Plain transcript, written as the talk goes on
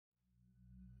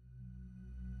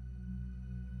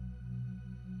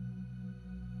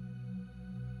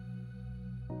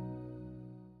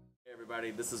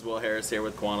Everybody, this is Will Harris here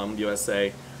with Quantum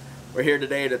USA. We're here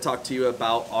today to talk to you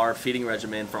about our feeding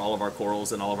regimen for all of our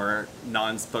corals and all of our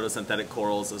non-photosynthetic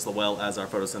corals as well as our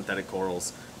photosynthetic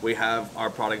corals. We have our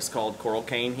products called Coral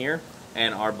Cane here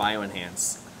and our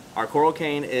BioEnhance. Our Coral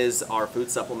Cane is our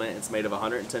food supplement. It's made of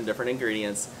 110 different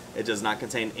ingredients. It does not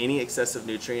contain any excessive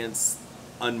nutrients,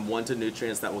 unwanted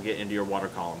nutrients that will get into your water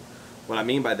column. What I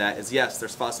mean by that is, yes,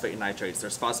 there's phosphate and nitrates.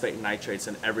 There's phosphate and nitrates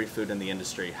in every food in the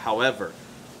industry. However,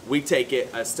 we take it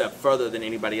a step further than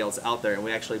anybody else out there, and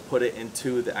we actually put it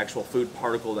into the actual food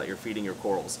particle that you're feeding your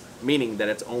corals, meaning that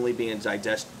it's only being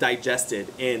digested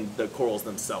in the corals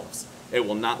themselves. It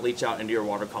will not leach out into your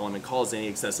water column and cause any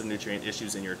excessive nutrient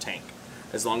issues in your tank.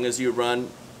 As long as you run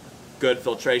good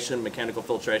filtration, mechanical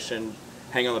filtration,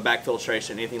 hang on the back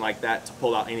filtration, anything like that to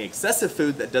pull out any excessive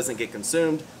food that doesn't get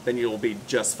consumed, then you will be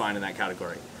just fine in that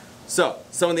category. So,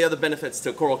 some of the other benefits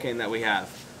to Coral Cane that we have.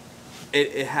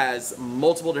 It has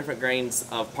multiple different grains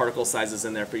of particle sizes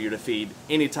in there for you to feed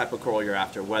any type of coral you're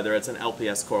after, whether it's an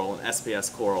LPS coral, an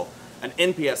SPS coral, an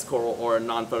NPS coral, or a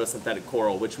non-photosynthetic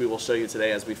coral, which we will show you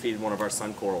today as we feed one of our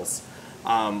sun corals,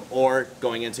 or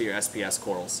going into your SPS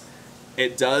corals.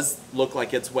 It does look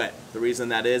like it's wet. The reason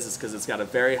that is because it's got a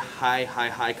very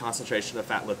high concentration of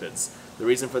fat lipids. The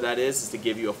reason for that is to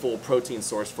give you a full protein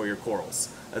source for your corals,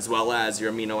 as well as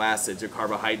your amino acids, your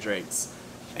carbohydrates,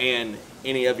 and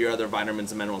any of your other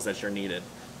vitamins and minerals that you're needed.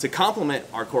 To complement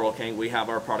our Coral Cane, we have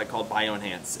our product called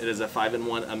BioEnhance. It is a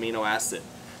 5-in-1 amino acid.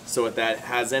 So what that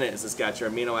has in it is it's got your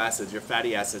amino acids, your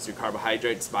fatty acids, your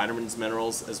carbohydrates, vitamins,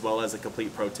 minerals, as well as a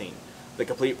complete protein. The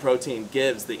complete protein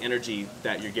gives the energy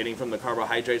that you're getting from the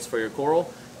carbohydrates for your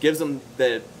coral, gives them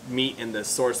the meat and the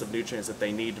source of nutrients that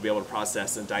they need to be able to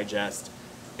process and digest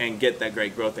and get that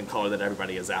great growth and color that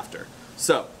everybody is after.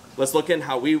 So let's look in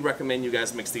how we recommend you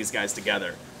guys mix these guys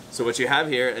together. So what you have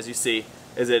here, as you see,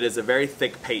 is it is a very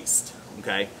thick paste,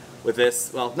 okay? With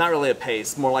this, well, not really a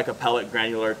paste, more like a pellet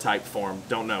granular type form,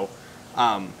 don't know.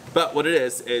 But what it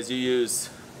is you use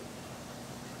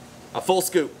a full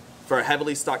scoop for a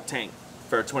heavily stocked tank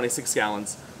for 26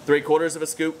 gallons, 3/4 of a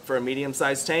scoop for a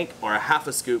medium-sized tank, or a half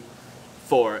a scoop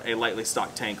for a lightly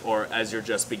stocked tank, or as you're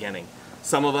just beginning.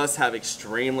 Some of us have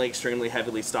extremely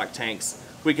heavily stocked tanks.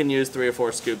 We can use 3 or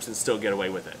 4 scoops and still get away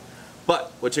with it.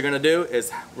 But what you're going to do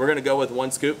is we're going to go with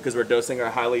 1 scoop because we're dosing our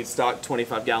highly stocked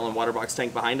 25-gallon Waterbox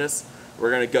tank behind us.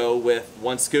 We're going to go with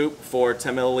 1 scoop for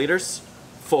 10 milliliters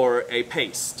for a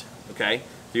paste, okay?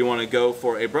 If you want to go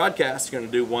for a broadcast, you're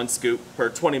going to do 1 scoop per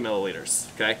 20 milliliters,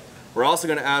 okay? We're also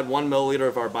going to add 1 milliliter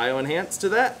of our BioEnhance to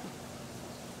that.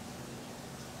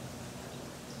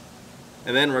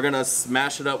 And then we're going to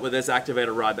smash it up with this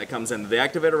activator rod that comes in. The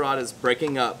activator rod is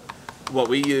breaking up what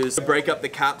we use to break up the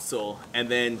capsule and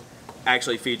then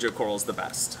actually feed your corals the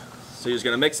best. So you're just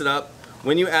going to mix it up.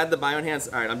 When you add the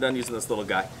BioEnhance, all right, I'm done using this little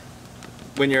guy.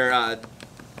 When you add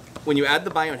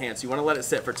the BioEnhance, you want to let it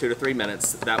sit for 2 to 3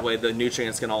 minutes. That way the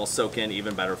nutrients can all soak in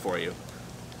even better for you.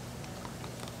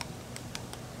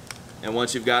 And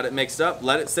once you've got it mixed up,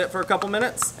 let it sit for a couple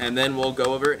minutes, and then we'll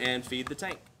go over and feed the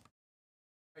tank.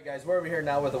 All right, guys, we're over here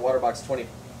now with the Waterbox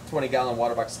 20-gallon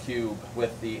Waterbox cube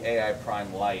with the AI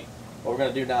Prime Light. What we're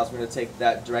going to do now is we're going to take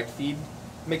that direct feed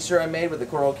mixture I made with the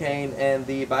Coral Cane and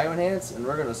the BioEnhance, and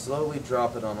we're going to slowly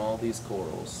drop it on all these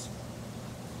corals.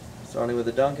 Starting with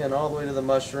the Duncan all the way to the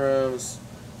mushrooms,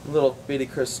 little bitty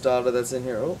cristata that's in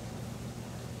here. Oh,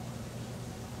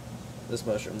 this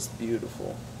mushroom's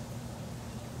beautiful.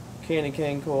 Candy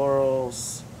cane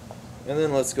corals, and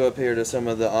then let's go up here to some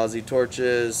of the Aussie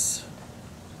torches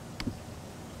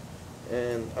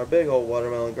and our big old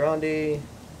watermelon grande.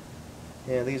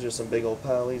 And these are some big old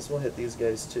pallies. We'll hit these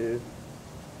guys too.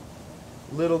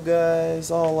 Little guys,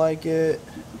 all like it.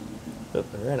 Oh,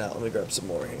 I ran out. Let me grab some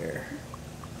more here.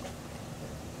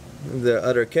 The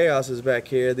utter chaos is back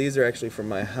here. These are actually from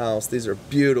my house. These are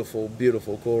beautiful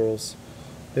corals.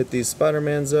 Hit these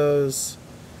Spider-Manzos.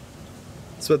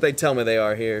 That's what they tell me they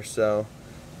are here. So,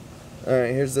 all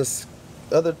right, here's this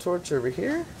other torch over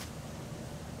here.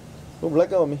 Oh, let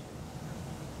go of me.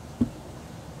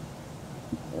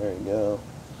 There you go.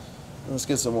 Let's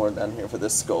get some more down here for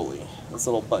this scolie. This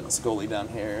little button scolie down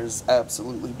here is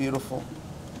absolutely beautiful.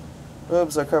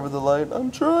 Oops, I covered the light.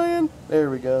 I'm trying. There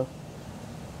we go.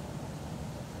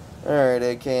 Alright,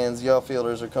 egg cans. Y'all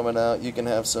fielders are coming out. You can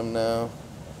have some now.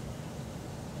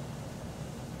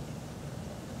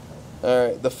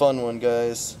 Alright, the fun one,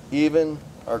 guys. Even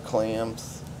our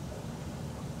clams.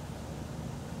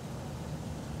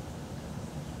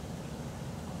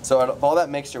 So out of all that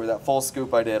mixture with that full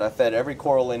scoop I did, I fed every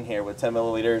coral in here with 10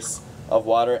 milliliters of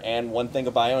water and 1 thing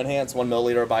of bioenhance, 1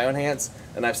 milliliter of bioenhance,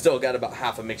 and I've still got about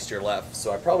half a mixture left.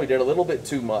 So I probably did a little bit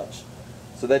too much.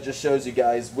 So that just shows you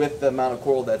guys, with the amount of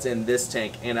coral that's in this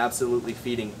tank and absolutely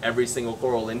feeding every single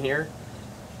coral in here,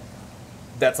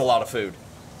 that's a lot of food.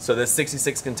 So this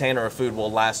 66 container of food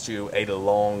will last you a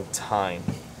long time.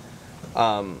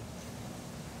 Oh,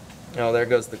 there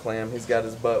goes the clam. He's got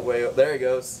his butt way up. There he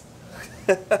goes.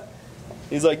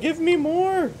 He's like, give me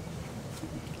more.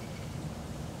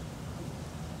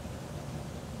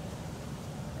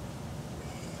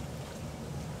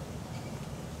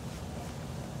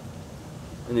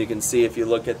 And you can see if you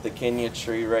look at the Kenya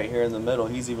tree right here in the middle,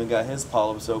 he's even got his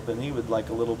polyps open. He would like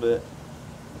a little bit.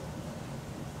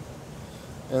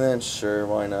 And then sure,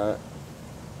 why not?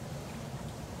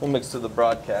 We'll mix to the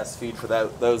broadcast feed for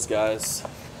those guys.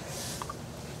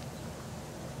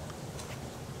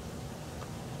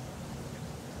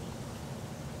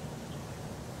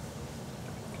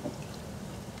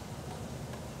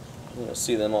 You'll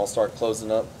see them all start closing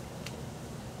up.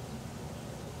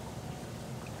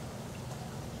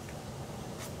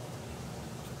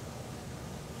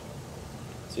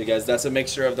 So you guys, that's a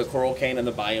mixture of the coral cane and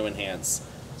the bioenhance.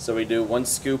 So we do 1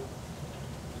 scoop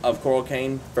of coral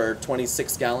cane for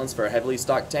 26 gallons for a heavily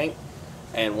stocked tank,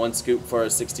 and 1 scoop for a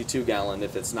 62 gallon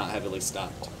if it's not heavily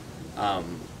stocked.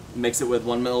 Mix it with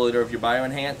 1 milliliter of your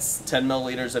bioenhance, 10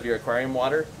 milliliters of your aquarium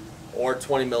water, or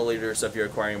 20 milliliters of your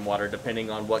aquarium water, depending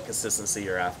on what consistency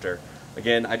you're after.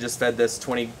 Again, I just fed this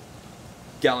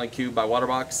 20-gallon cube by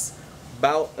Waterbox,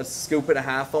 about a scoop and a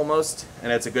half almost,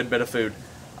 and it's a good bit of food.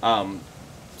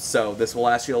 So this will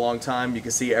last you a long time. You can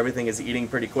see everything is eating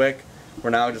pretty quick. We're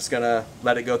now just gonna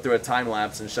let it go through a time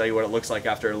lapse and show you what it looks like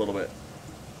after a little bit.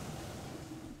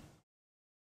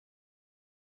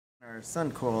 Our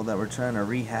sun coral that we're trying to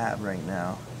rehab right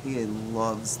now, he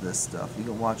loves this stuff. You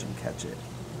can watch him catch it.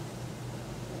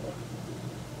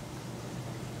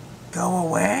 Go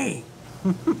away!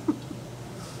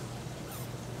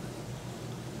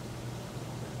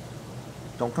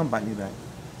 Don't come bite me back.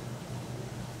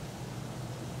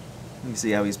 You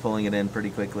see how he's pulling it in pretty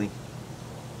quickly.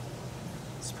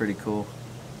 It's pretty cool.